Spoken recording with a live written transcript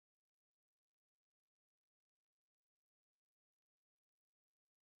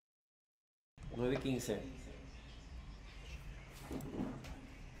9:15.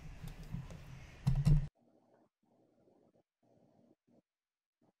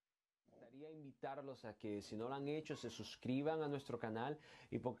 Invitarlos a que, si no lo han hecho, se suscriban a nuestro canal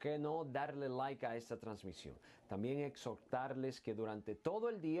y, por qué no, darle like a esta transmisión. También exhortarles que durante todo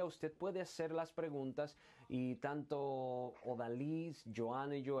el día usted puede hacer las preguntas y tanto Odalis,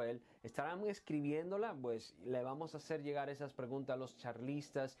 Joana y Joel estarán escribiéndola, pues le vamos a hacer llegar esas preguntas a los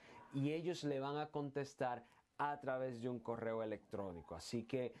charlistas y ellos le van a contestar a través de un correo electrónico. Así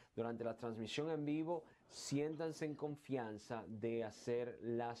que durante la transmisión en vivo, siéntanse en confianza de hacer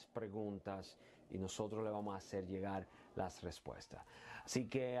las preguntas y nosotros le vamos a hacer llegar las respuestas. Así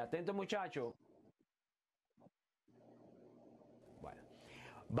que atento, muchachos. Bueno,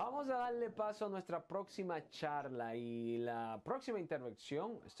 vamos a darle paso a nuestra próxima charla y la próxima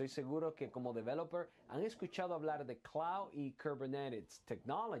intervención. Estoy seguro que como developer han escuchado hablar de Cloud y Kubernetes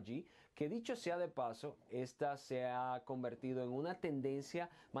Technology, que dicho sea de paso, esta se ha convertido en una tendencia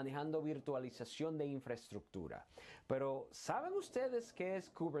manejando virtualización de infraestructura. Pero ¿saben ustedes qué es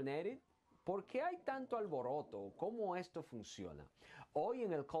Kubernetes? ¿Por qué hay tanto alboroto? ¿Cómo esto funciona? Hoy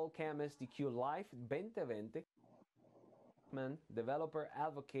en el Callcam SDQ Live 2020, Rahman, Developer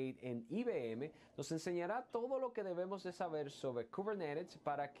Advocate en IBM, nos enseñará todo lo que debemos de saber sobre Kubernetes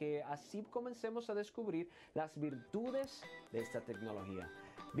para que así comencemos a descubrir las virtudes de esta tecnología.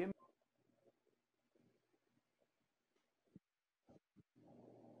 Bien.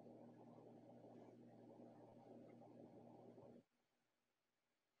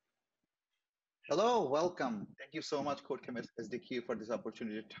 Hello, welcome. Thank you so much, CodeChem SDQ, for this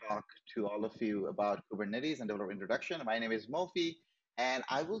opportunity to talk to all of you about Kubernetes and developer introduction. My name is Mofi, and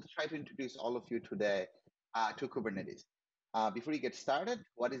I will try to introduce all of you today to Kubernetes. Before we get started,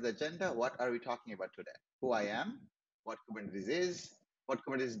 what is the agenda? What are we talking about today? Who I am, what Kubernetes is, what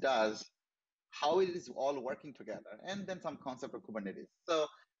Kubernetes does, how it is all working together, and then some concept of Kubernetes. So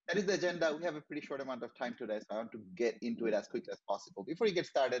that is the agenda. We have a pretty short amount of time today, so I want to get into it as quickly as possible. Before we get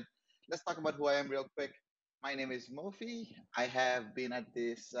started, let's talk about who I am real quick. My name is Mofi. I have been at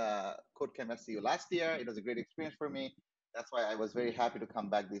this CodeCamp SCU last year. It was a great experience for me. That's why I was very happy to come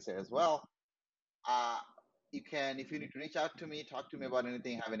back this year as well. You can, if you need to reach out to me, talk to me about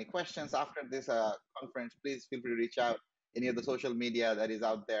anything, have any questions after this conference, please feel free to reach out. Any of the social media that is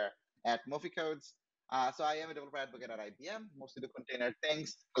out there at Mofi Codes. So I am a developer advocate at IBM, mostly do container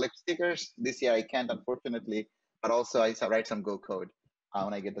things, collect stickers. This year I can't, unfortunately, but also I write some Go code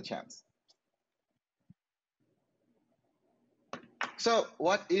when I get the chance. So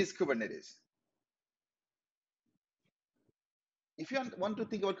what is Kubernetes? If you want to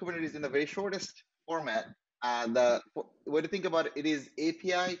think about Kubernetes in the very shortest format, the way to think about it is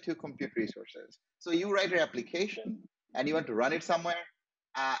API to compute resources. So you write your application and you want to run it somewhere.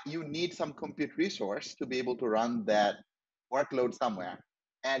 You need some compute resource to be able to run that workload somewhere.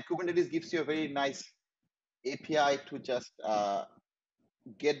 And Kubernetes gives you a very nice API to just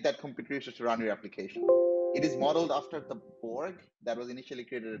get that compute resource to run your application. It is modeled after the Borg that was initially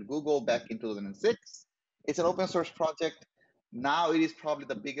created at Google back in 2006. It's an open source project. Now it is probably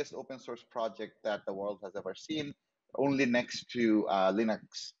the biggest open source project that the world has ever seen, only next to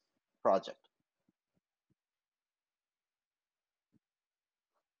Linux project.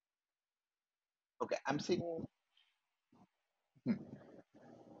 Okay, I'm seeing.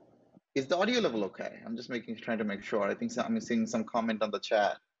 Is the audio level okay? I'm just trying to make sure. I think I'm seeing some comment on the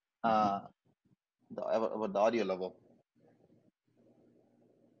chat about the audio level.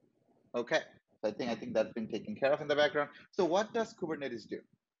 Okay, so I think that's been taken care of in the background. So what does Kubernetes do?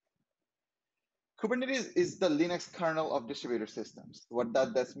 Kubernetes is the Linux kernel of distributed systems. What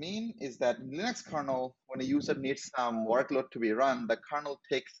that does mean is that in Linux kernel, when a user needs some workload to be run, the kernel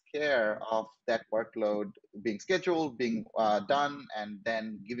takes care of that workload being scheduled, being done, and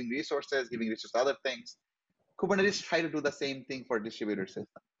then giving resources to other things. Kubernetes try to do the same thing for distributed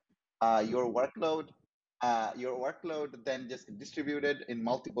system. Your workload then just distributed in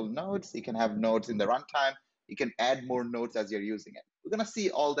multiple nodes. You can have nodes in the runtime. You can add more nodes as you're using it. We're gonna see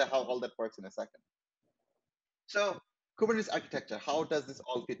how all that works in a second. So Kubernetes architecture, how does this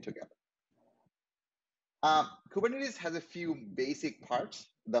all fit together? Kubernetes has a few basic parts.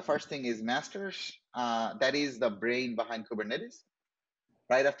 The first thing is masters. That is the brain behind Kubernetes.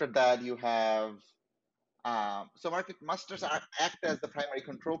 Right after that, you have masters act as the primary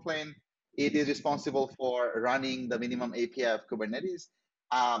control plane. It is responsible for running the minimum API of Kubernetes.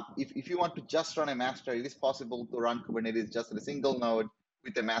 If you want to just run a master, it is possible to run Kubernetes just in a single node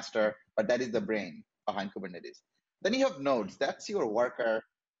with a master, but that is the brain behind Kubernetes. Then you have nodes. That's your worker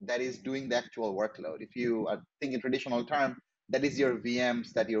that is doing the actual workload. If you think in traditional term, that is your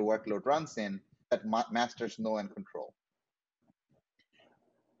VMs that your workload runs in. that masters know and control.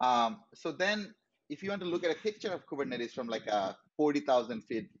 So then if you want to look at a picture of Kubernetes from like a 40,000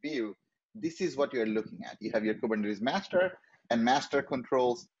 feet view, this is what you're looking at. You have your Kubernetes master, and master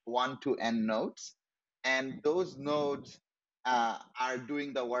controls 1 to n nodes. And those nodes are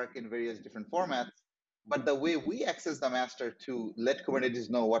doing the work in various different formats. But the way we access the master to let Kubernetes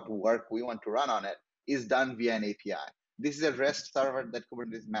know what work we want to run on it is done via an API. This is a REST server that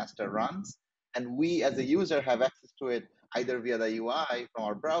Kubernetes master runs. And we as a user have access to it either via the UI from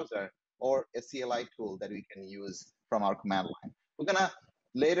our browser or a CLI tool that we can use from our command line. We're gonna,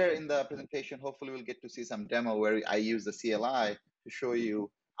 later in the presentation, hopefully we'll get to see some demo where I use the CLI to show you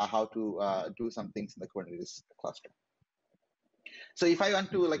how to do some things in the Kubernetes cluster. So if I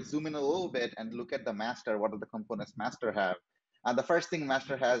want to like zoom in a little bit and look at the master, what do the components master have? The first thing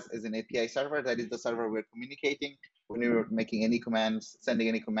master has is an API server. That is the server we're communicating when we're making any commands, sending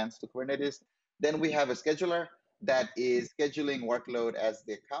any commands to Kubernetes. Then we have a scheduler that is scheduling workload as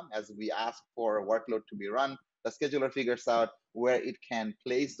they come. As we ask for a workload to be run, the scheduler figures out where it can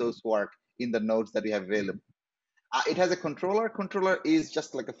place those work in the nodes that we have available. It has a controller. Controller is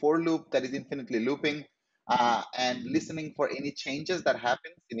just like a for loop that is infinitely looping and listening for any changes that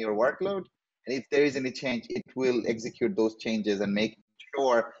happens in your workload. And if there is any change, it will execute those changes and make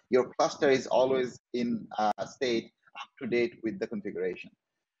sure your cluster is always in state up to date with the configuration.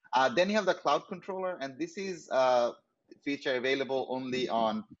 Then you have the cloud controller, and this is a feature available only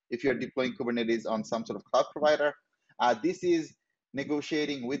on if you're deploying Kubernetes on some sort of cloud provider. This is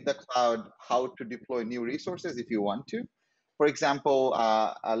negotiating with the cloud how to deploy new resources if you want to. For example,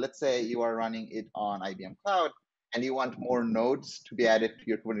 let's say you are running it on IBM Cloud and you want more nodes to be added to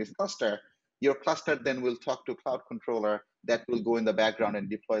your Kubernetes cluster. Your cluster then will talk to cloud controller that will go in the background and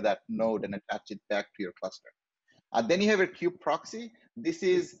deploy that node and attach it back to your cluster. Then you have a kube proxy. This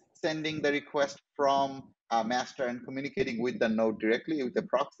is sending the request from master and communicating with the node directly with the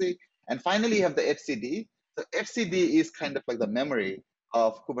proxy. And finally, you have the etcd. So etcd is kind of like the memory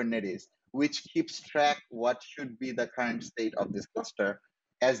of Kubernetes, which keeps track what should be the current state of this cluster.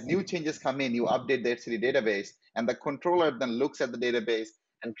 As new changes come in, you update the etcd database, and the controller then looks at the database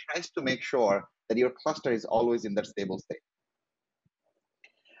and tries to make sure that your cluster is always in that stable state.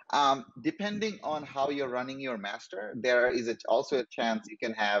 Depending on how you're running your master, there is also a chance you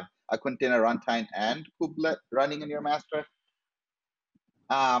can have a container runtime and kubelet running in your master.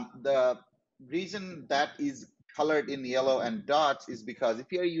 The reason that is colored in yellow and dots is because if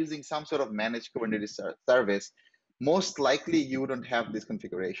you're using some sort of managed Kubernetes service, most likely you wouldn't have this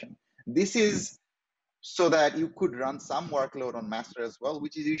configuration. This is so that you could run some workload on master as well,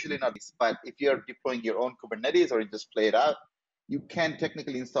 which is usually not, but if you're deploying your own Kubernetes or you just play it out, you can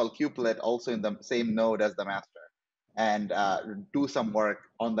technically install kubelet also in the same node as the master and do some work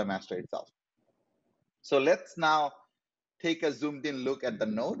on the master itself. So let's now take a zoomed in look at the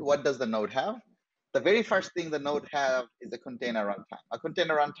node. What does the node have? The very first thing the node have is a container runtime. A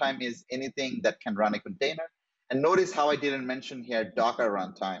container runtime is anything that can run a container. And notice how I didn't mention here Docker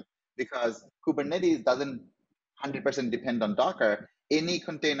runtime, because Kubernetes doesn't 100% depend on Docker. Any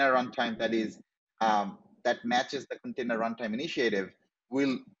container runtime that is that matches the container runtime initiative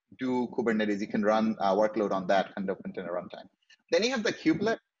will do Kubernetes. You can run a workload on that kind of container runtime. Then you have the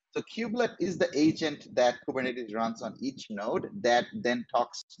kubelet. So kubelet is the agent that Kubernetes runs on each node that then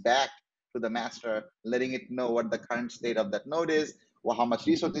talks back to the master, letting it know what the current state of that node is, or how much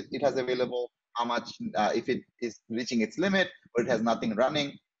resources it has available, how much, if it is reaching its limit, or it has nothing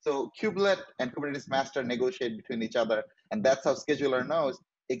running. So kubelet and Kubernetes master negotiate between each other, and that's how scheduler knows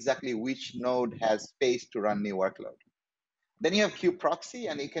exactly which node has space to run new workload. Then you have kube proxy,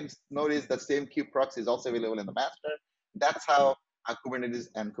 and you can notice the same kube proxy is also available in the master. That's how Kubernetes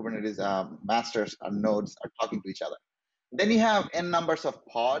and Kubernetes masters or nodes are talking to each other. Then you have n numbers of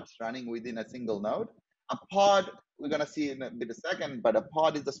pods running within a single node. A pod, we're going to see in a bit a second, but a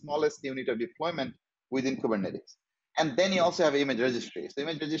pod is the smallest unit of deployment within Kubernetes. And then you also have image registry. So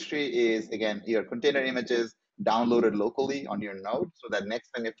image registry is, again, your container images downloaded locally on your node, so that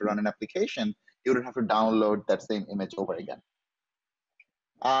next time you have to run an application, you don't have to download that same image over again.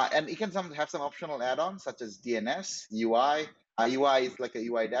 And you can have some optional add-ons such as DNS, UI. UI is like a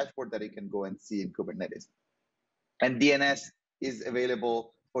UI dashboard that you can go and see in Kubernetes. And DNS is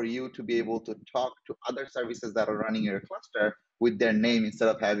available for you to be able to talk to other services that are running your cluster with their name instead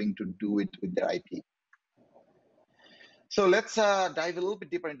of having to do it with their IP. So let's dive a little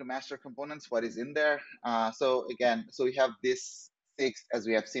bit deeper into master components, what is in there. So again, so we have this 6 as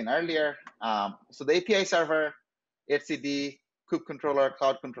we have seen earlier. So the API server, etcd, kube controller,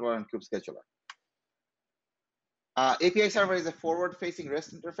 cloud controller, and kube scheduler. API server is a forward-facing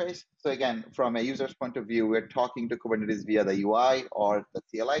REST interface. So again, from a user's point of view, we're talking to Kubernetes via the UI or the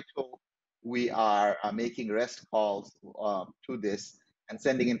CLI tool. We are making REST calls to this and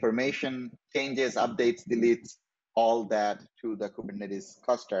sending information, changes, updates, deletes, all that to the Kubernetes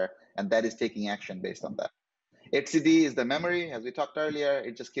cluster, and that is taking action based on that. etcd is the memory, as we talked earlier.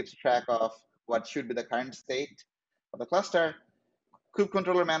 It just keeps track of what should be the current state of the cluster. Kube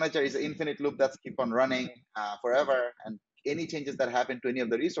controller manager is an infinite loop that's keep on running forever, and any changes that happen to any of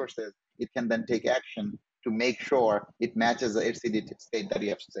the resources, it can then take action to make sure it matches the etcd state that you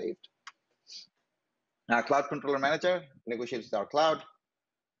have saved. Cloud controller manager negotiates with our cloud.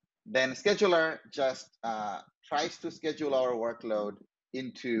 Then scheduler just tries to schedule our workload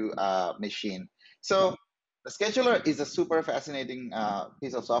into a machine. So the scheduler is a super fascinating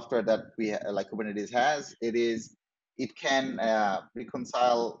piece of software that we like Kubernetes has. It can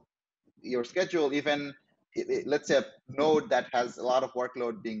reconcile your schedule. Even let's say a node that has a lot of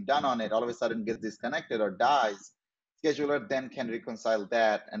workload being done on it all of a sudden gets disconnected or dies. Scheduler then can reconcile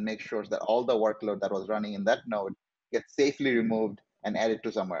that and make sure that all the workload that was running in that node gets safely removed and added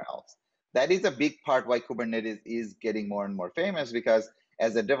to somewhere else. That is a big part why Kubernetes is getting more and more famous, because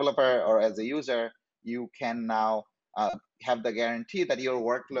as a developer or as a user, you can now have the guarantee that your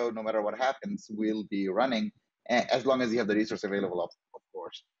workload, no matter what happens, will be running as long as you have the resource available, of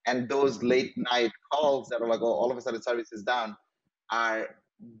course. And those late night calls that are like, oh, all of a sudden service is down, are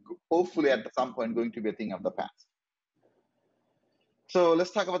hopefully at some point going to be a thing of the past. So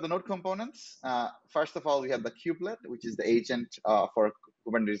let's talk about the node components. First of all, we have the kubelet, which is the agent for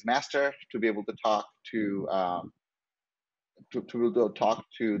Kubernetes master to be able to talk to talk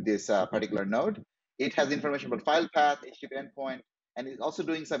to this particular node. It has information about file path, HTTP endpoint, and it's also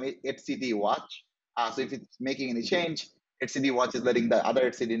doing some etcd watch. So if it's making any change, etcd watch is letting the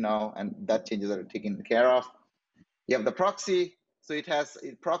other etcd know, and that changes are taken care of. You have the proxy. So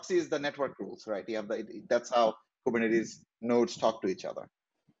proxy is the network rules, right? You have that's how Kubernetes nodes talk to each other.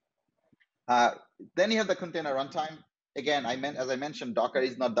 Then you have the container runtime. Again, as I mentioned, Docker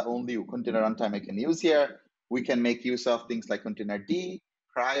is not the only container runtime I can use here. We can make use of things like containerd,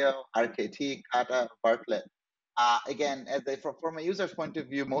 cryo, rkt, kata, Bartlett. Again, from a user's point of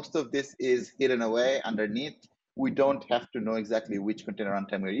view, most of this is hidden away underneath. We don't have to know exactly which container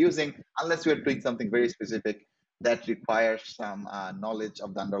runtime we're using unless we're doing something very specific that requires some knowledge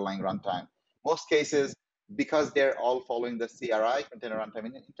of the underlying runtime. Most cases, because they're all following the CRI, container runtime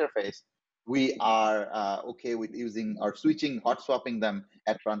interface, we are okay with using or switching, hot swapping them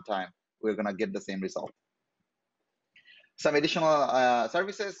at runtime. We're going to get the same result. Some additional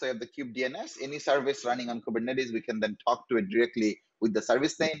services. So you have the kube DNS. Any service running on Kubernetes, we can then talk to it directly with the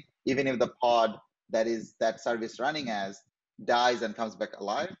service name, even if the pod that service running as dies and comes back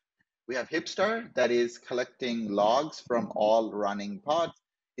alive. We have Hipster that is collecting logs from all running pods.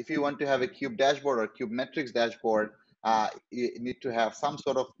 If you want to have a kube dashboard or kube metrics dashboard, you need to have some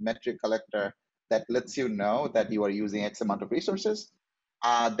sort of metric collector that lets you know that you are using X amount of resources.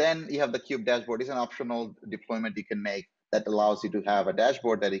 Then you have the kube dashboard. It's an optional deployment you can make that allows you to have a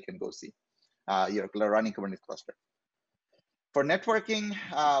dashboard that you can go see. You're running Kubernetes cluster. For networking,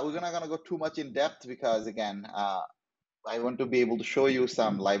 we're not going to go too much in depth because, again, I want to be able to show you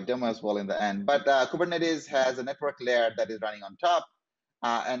some live demo as well in the end. But Kubernetes has a network layer that is running on top.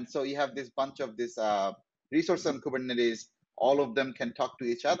 And so you have this bunch of this resources on Kubernetes. All of them can talk to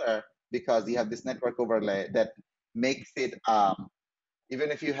each other because you have this network overlay that makes it,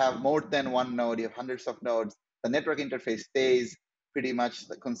 even if you have more than one node, you have hundreds of nodes, the network interface stays pretty much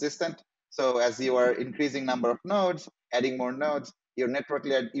consistent. So as you are increasing number of nodes, adding more nodes, your network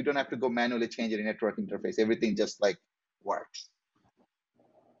layer, you don't have to go manually change your network interface. Everything just like works.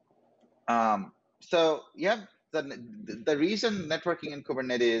 So yeah, the reason networking in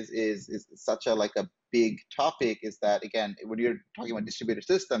Kubernetes is such a big topic is that, again, when you're talking about distributed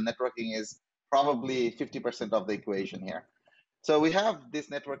system, networking is probably 50% of the equation here. So we have this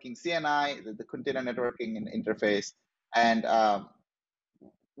networking CNI, the container networking interface, and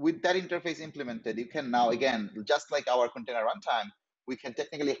with that interface implemented, you can now, again, just like our container runtime, we can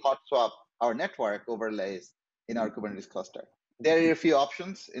technically hot swap our network overlays in our Kubernetes cluster. There are a few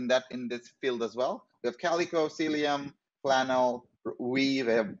options in this field as well. We have Calico, Cilium, Flannel, we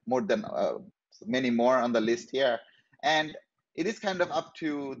have more than many more on the list here. And it is kind of up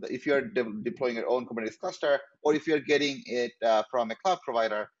to if you're deploying your own Kubernetes cluster, or if you're getting it from a cloud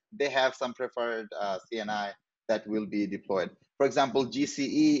provider, they have some preferred CNI that will be deployed. For example,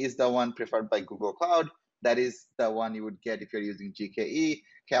 GCE is the one preferred by Google Cloud. That is the one you would get if you're using GKE.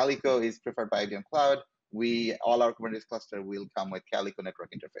 Calico is preferred by IBM Cloud. All our Kubernetes cluster will come with Calico network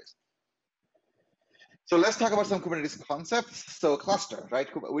interface. So let's talk about some Kubernetes concepts. So cluster, right?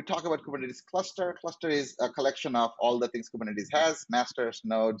 We talk about Kubernetes cluster. Cluster is a collection of all the things Kubernetes has: masters,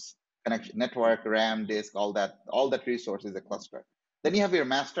 nodes, connection, network, RAM, disk, all that resource is a cluster. Then you have your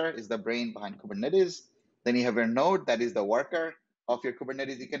master, is the brain behind Kubernetes. Then you have your node, that is the worker of your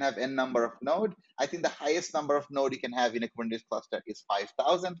Kubernetes. You can have n number of node. I think the highest number of node you can have in a Kubernetes cluster is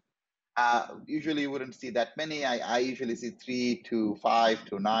 5,000. Usually you wouldn't see that many. I usually see 3 to 5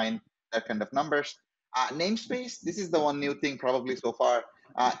 to 9, that kind of numbers. Namespace, this is the one new thing probably so far.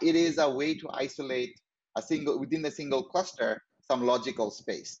 It is a way to isolate within a single cluster, some logical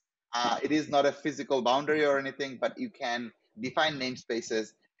space. It is not a physical boundary or anything, but you can define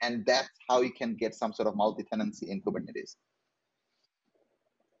namespaces, and that's how you can get some sort of multi-tenancy in Kubernetes.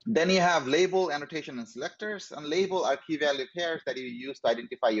 Then you have label, annotation, and selectors. And label are key value pairs that you use to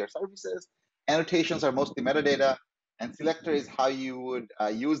identify your services. Annotations are mostly metadata. And selector is how you would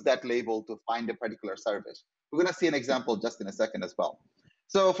use that label to find a particular service. We're going to see an example just in a second as well.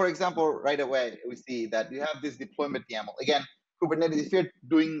 So for example, right away, we see that you have this deployment YAML. Again, Kubernetes, if you're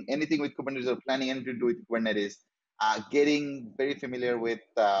doing anything with Kubernetes or planning anything to do with Kubernetes, getting very familiar with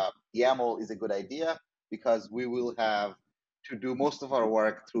YAML is a good idea, because we will have to do most of our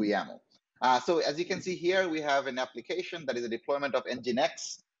work through YAML. So as you can see here, we have an application that is a deployment of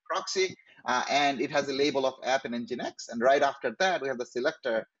Nginx proxy, and it has a label of app in Nginx. And right after that, we have the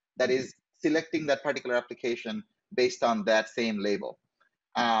selector that is selecting that particular application based on that same label.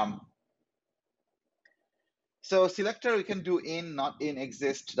 So selector, we can do in, not in,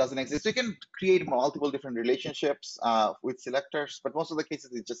 exist, doesn't exist. We can create multiple different relationships with selectors, but most of the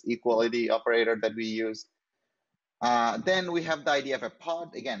cases it's just equality operator that we use. Then we have the idea of a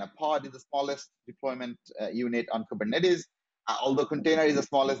pod. Again, a pod is the smallest deployment unit on Kubernetes. Although container is the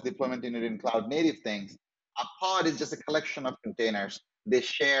smallest deployment unit in cloud native things, a pod is just a collection of containers. They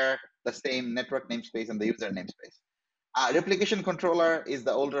share the same network namespace and the user namespace. Replication controller is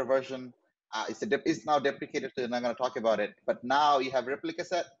the older version. It's now deprecated, so I'm not going to talk about it. But now you have replica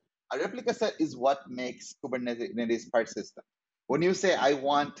set. A replica set is what makes Kubernetes persistent. When you say, I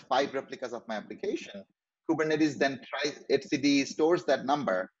want 5 replicas of my application, Kubernetes then tries, etcd stores that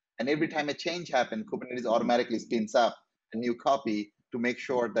number, and every time a change happens, Kubernetes automatically spins up a new copy to make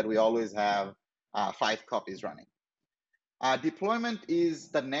sure that we always have 5 copies running. Deployment is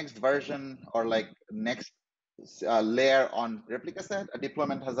the next version, or like next layer on replica set. A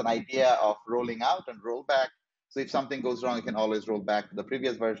deployment has an idea of rolling out and rollback. So if something goes wrong, you can always roll back to the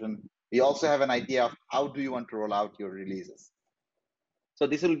previous version. We also have an idea of how do you want to roll out your releases. So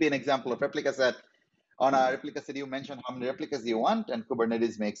this will be an example of replica set. On a replica set, you mention how many replicas you want, and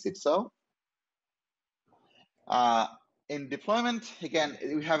Kubernetes makes it so. In deployment, again,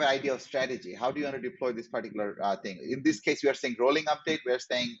 we have an idea of strategy. How do you want to deploy this particular thing? In this case, we are saying rolling update. We are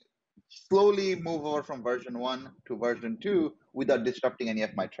saying slowly move over from version 1 to version 2 without disrupting any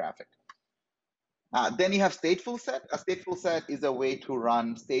of my traffic. Then you have stateful set. A stateful set is a way to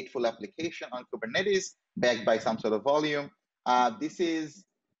run stateful application on Kubernetes backed by some sort of volume. This is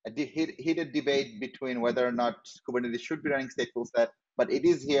a heated debate between whether or not Kubernetes should be running stateful set, but it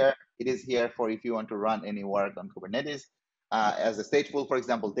is here. It is here for if you want to run any work on Kubernetes. As a stateful, for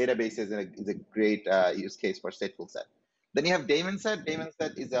example, databases is a great use case for stateful set. Then you have daemon set. Daemon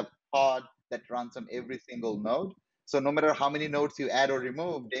set is a pod that runs on every single node. So no matter how many nodes you add or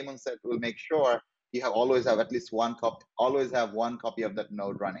remove, daemon set will make sure you always have at least one copy, always have one copy of that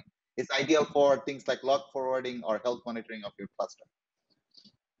node running. It's ideal for things like log forwarding or health monitoring of your cluster.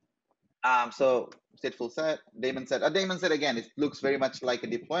 So stateful set, daemon set. A daemon set, again, it looks very much like a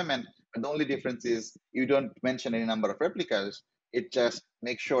deployment, but the only difference is you don't mention any number of replicas. It just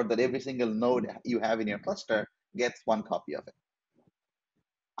makes sure that every single node you have in your cluster gets one copy of it.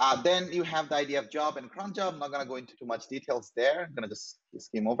 Then you have the idea of job and cron job. I'm not going to go into too much details there. I'm going to just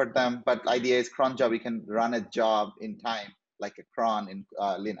skim over them. But the idea is cron job, we can run a job in time, like a cron in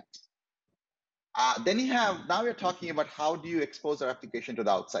Linux. Then you have, now we're talking about how do you expose our application to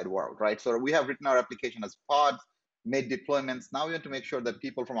the outside world, right? So we have written our application as pods, made deployments. Now we want to make sure that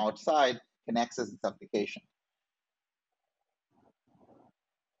people from outside can access this application.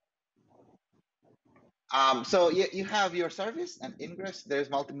 So you have your service and ingress. There's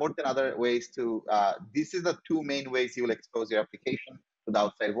more than other ways to, this is the 2 main ways you will expose your application to the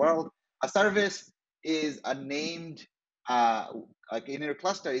outside world. A service is a named, like in your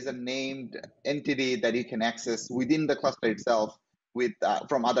cluster is a named entity that you can access within the cluster itself with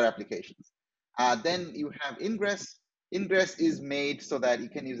from other applications. Then you have ingress. Ingress is made so that you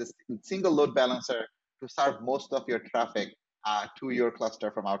can use a single load balancer to serve most of your traffic to your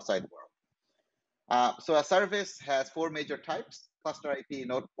cluster from outside the world. So a service has 4 major types. cluster IP,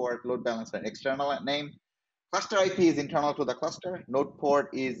 node port, load balancer, external name. Cluster IP is internal to the cluster. Node port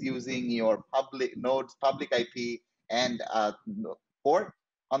is using your public node's public IP and port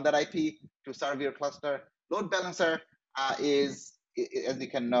on that IP to serve your cluster. Load balancer is, as you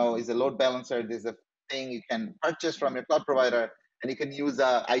can know, is a load balancer. There's a thing you can purchase from your cloud provider, and you can use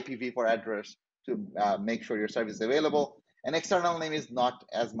a IPv4 address to make sure your service is available. An external name is not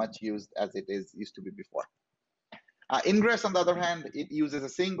as much used as it used to be before. Ingress, on the other hand, it uses a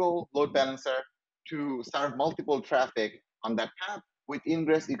single load balancer to serve multiple traffic on that path. With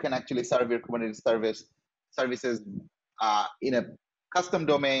ingress, you can actually serve your Kubernetes services in a custom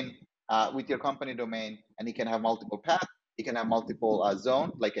domain with your company domain, and you can have multiple paths. You can have multiple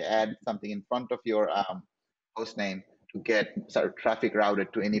zones, like add something in front of your host name to get traffic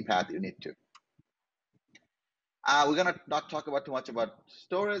routed to any path you need to. We're going to not talk about too much about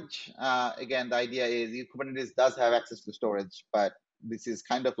storage. Again, the idea is Kubernetes does have access to storage, but this is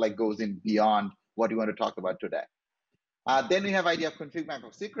kind of like goes in beyond what we want to talk about today. Then we have idea of config map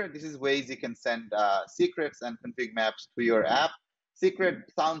of secret. This is ways you can send secrets and config maps to your app.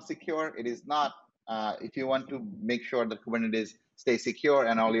 Secret sounds secure. It is not. If you want to make sure that Kubernetes stays secure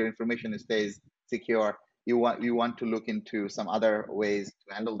and all your information stays secure, you want to look into some other ways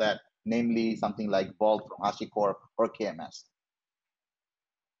to handle that, namely something like Vault from HashiCorp or KMS.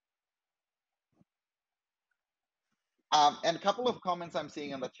 And a couple of comments I'm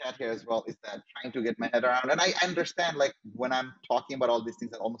seeing in the chat here as well is that trying to get my head around, and I understand, like, when I'm talking about all these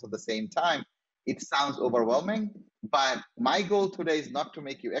things almost at the same time, it sounds overwhelming, but my goal today is not to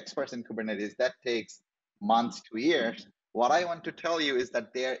make you experts in Kubernetes. That takes months to years. What I want to tell you is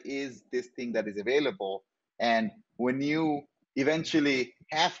that there is this thing that is available, and when you eventually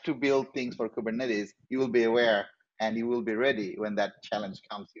have to build things for Kubernetes, you will be aware and you will be ready when that challenge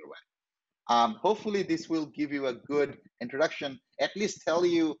comes your way. Hopefully this will give you a good introduction, at least tell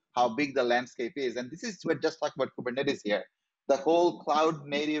you how big the landscape is. And this is, we're just talking about Kubernetes here. The whole cloud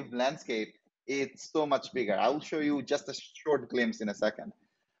native landscape, it's so much bigger. I'll show you just a short glimpse in a second.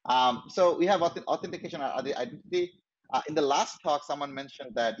 So we have authentication and identity. In the last talk, someone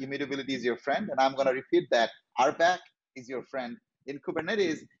mentioned that immutability is your friend, and I'm going to repeat that. RBAC is your friend. In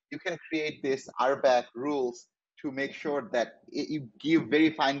Kubernetes, you can create this RBAC rules to make sure that you give very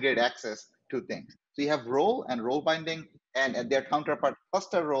fine-grained access to things. So you have role and role binding, and their counterpart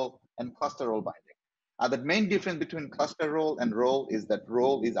cluster role and cluster role binding. The main difference between cluster role and role is that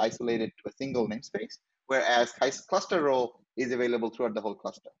role is isolated to a single namespace, whereas cluster role is available throughout the whole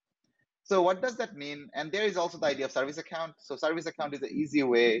cluster. So what does that mean? And there is also the idea of service account. So service account is an easy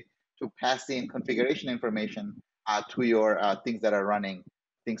way to pass in configuration information to your things that are running,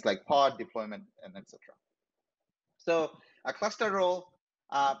 things like pod, deployment, and etc. So a cluster role,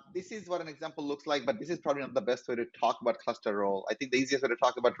 this is what an example looks like, but this is probably not the best way to talk about cluster role. I think the easiest way to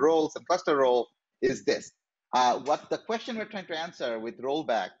talk about roles and cluster role is this. What the question we're trying to answer with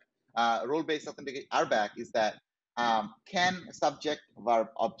rollback, role-based authentication, RBAC, is that can subject verb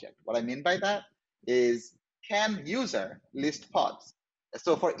object. What I mean by that is, can user list pods?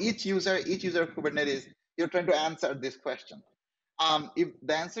 So for each user of Kubernetes, you're trying to answer this question. If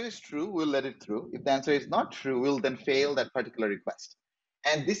the answer is true, we'll let it through. If the answer is not true, we'll then fail that particular request.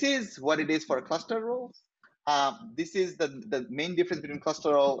 And this is what it is for cluster roles. This is the main difference between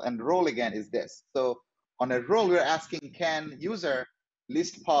cluster role and role again is this. So on a role, we're asking, can user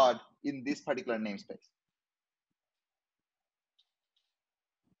list pod in this particular namespace?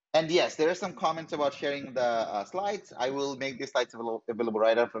 And yes, there are some comments about sharing the slides. I will make these slides available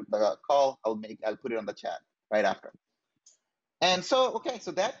right after the call. I'll put it on the chat right after. And so, okay,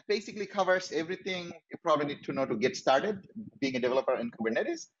 so that basically covers everything you probably need to know to get started being a developer in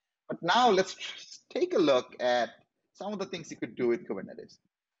Kubernetes. But now let's take a look at some of the things you could do with Kubernetes.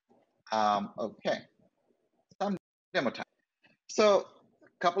 Okay, some demo time. So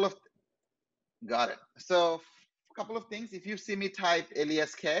got it. So a couple of things. If you see me type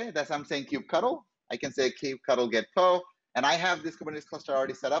LESK, that's I'm saying kubectl. I can say kubectl get po, and I have this Kubernetes cluster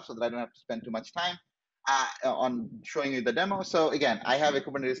already set up so that I don't have to spend too much time on showing you the demo. So again, I have a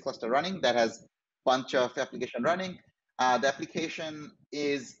Kubernetes cluster running that has a bunch of application running. The application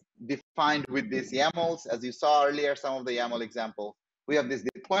is defined with these YAMLs. As you saw earlier, some of the YAML examples. We have this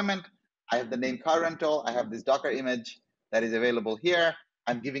deployment. I have the name car rental. I have this Docker image that is available here.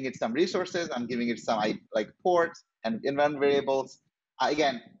 I'm giving it some resources. I'm giving it some like ports and environment variables.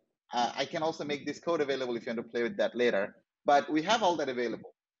 Again, I can also make this code available if you want to play with that later. But we have all that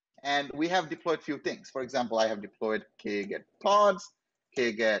available. And we have deployed few things. For example, I have deployed kget pods,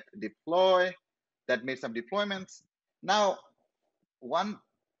 kget deploy, that made some deployments. Now, one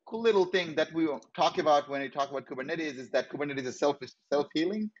cool little thing that we talk about when we talk about Kubernetes is that Kubernetes is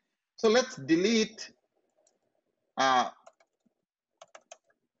self-healing. So let's delete pods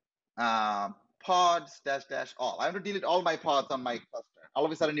 -- all. I have to delete all my pods on my cluster. All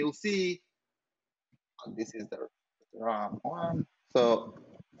of a sudden you'll see this is the wrong one. So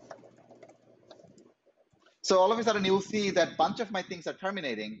all of a sudden you'll see that bunch of my things are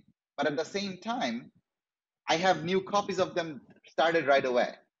terminating, but at the same time, I have new copies of them started right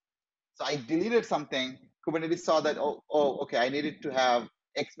away. So I deleted something. Kubernetes saw that, oh, okay, I needed to have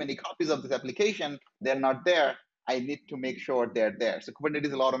X many copies of this application. They're not there. I need to make sure they're there. So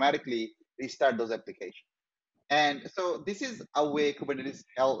Kubernetes will automatically restart those applications. And so this is a way Kubernetes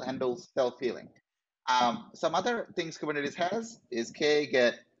handles self-healing. Some other things Kubernetes has is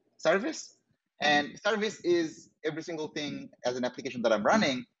get service. And service is every single thing as an application that I'm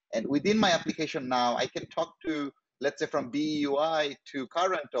running. And within my application now, I can talk to, let's say, from BUI to car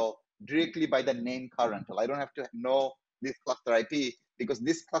rental directly by the name car rental. I don't have to know this cluster IP because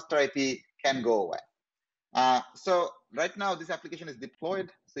this cluster IP can go away. So right now, this application is deployed.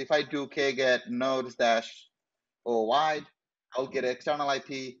 So if I do get nodes -o wide, I'll get an external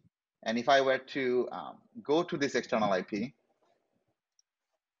IP. And if I were to go to this external IP,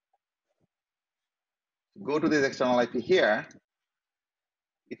 here,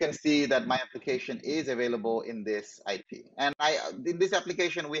 you can see that my application is available in this IP. And in this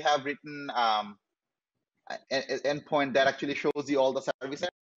application, we have written an endpoint that actually shows you all the service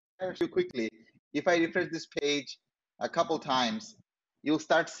areas quickly. If I refresh this page a couple times, you'll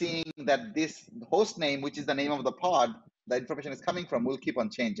start seeing that this host name, which is the name of the pod, the information is coming from, will keep on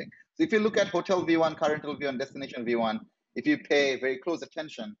changing. So if you look at hotel v1, car rental v1, destination v1, if you pay very close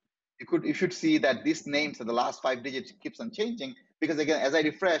attention, you should see that this name, so the last 5 digits, keeps on changing, because again, as I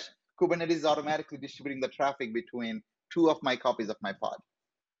refresh, Kubernetes is automatically distributing the traffic between 2 of my copies of my pod.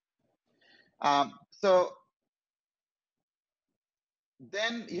 So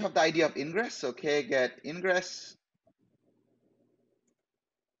then you have the idea of ingress. Okay, get ingress.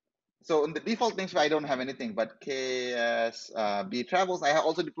 So in the default names, I don't have anything, but KSB travels. I have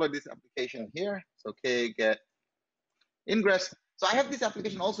also deployed this application here. So get ingress. So I have this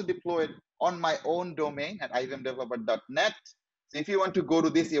application also deployed on my own domain at ivmdeveloper.net. So if you want to go to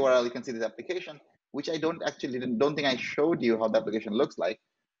this URL, you can see this application, which I don't think I showed you how the application looks like.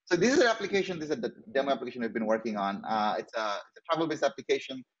 So this is an application. This is the demo application we've been working on. It's a travel-based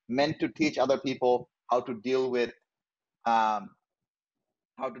application meant to teach other people how to deal with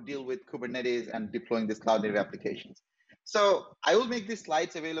Kubernetes and deploying these cloud-native applications. So I will make these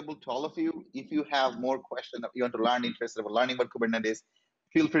slides available to all of you. If you have more questions, you want to learn, interested about learning about Kubernetes,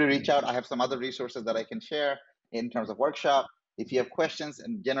 feel free to reach out. I have some other resources that I can share in terms of workshop. If you have questions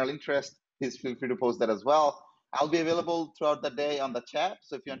and general interest, please feel free to post that as well. I'll be available throughout the day on the chat.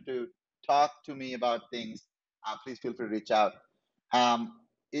 So if you want to talk to me about things, please feel free to reach out.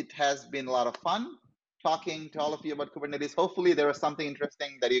 It has been a lot of fun talking to all of you about Kubernetes. Hopefully there was something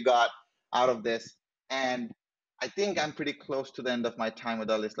interesting that you got out of this. And I think I'm pretty close to the end of my time with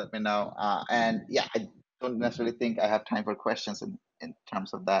all this. Let me know. And yeah, I don't necessarily think I have time for questions in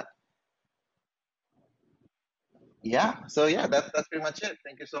terms of that. Yeah, so yeah, that's pretty much it.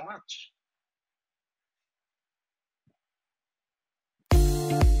 Thank you so much.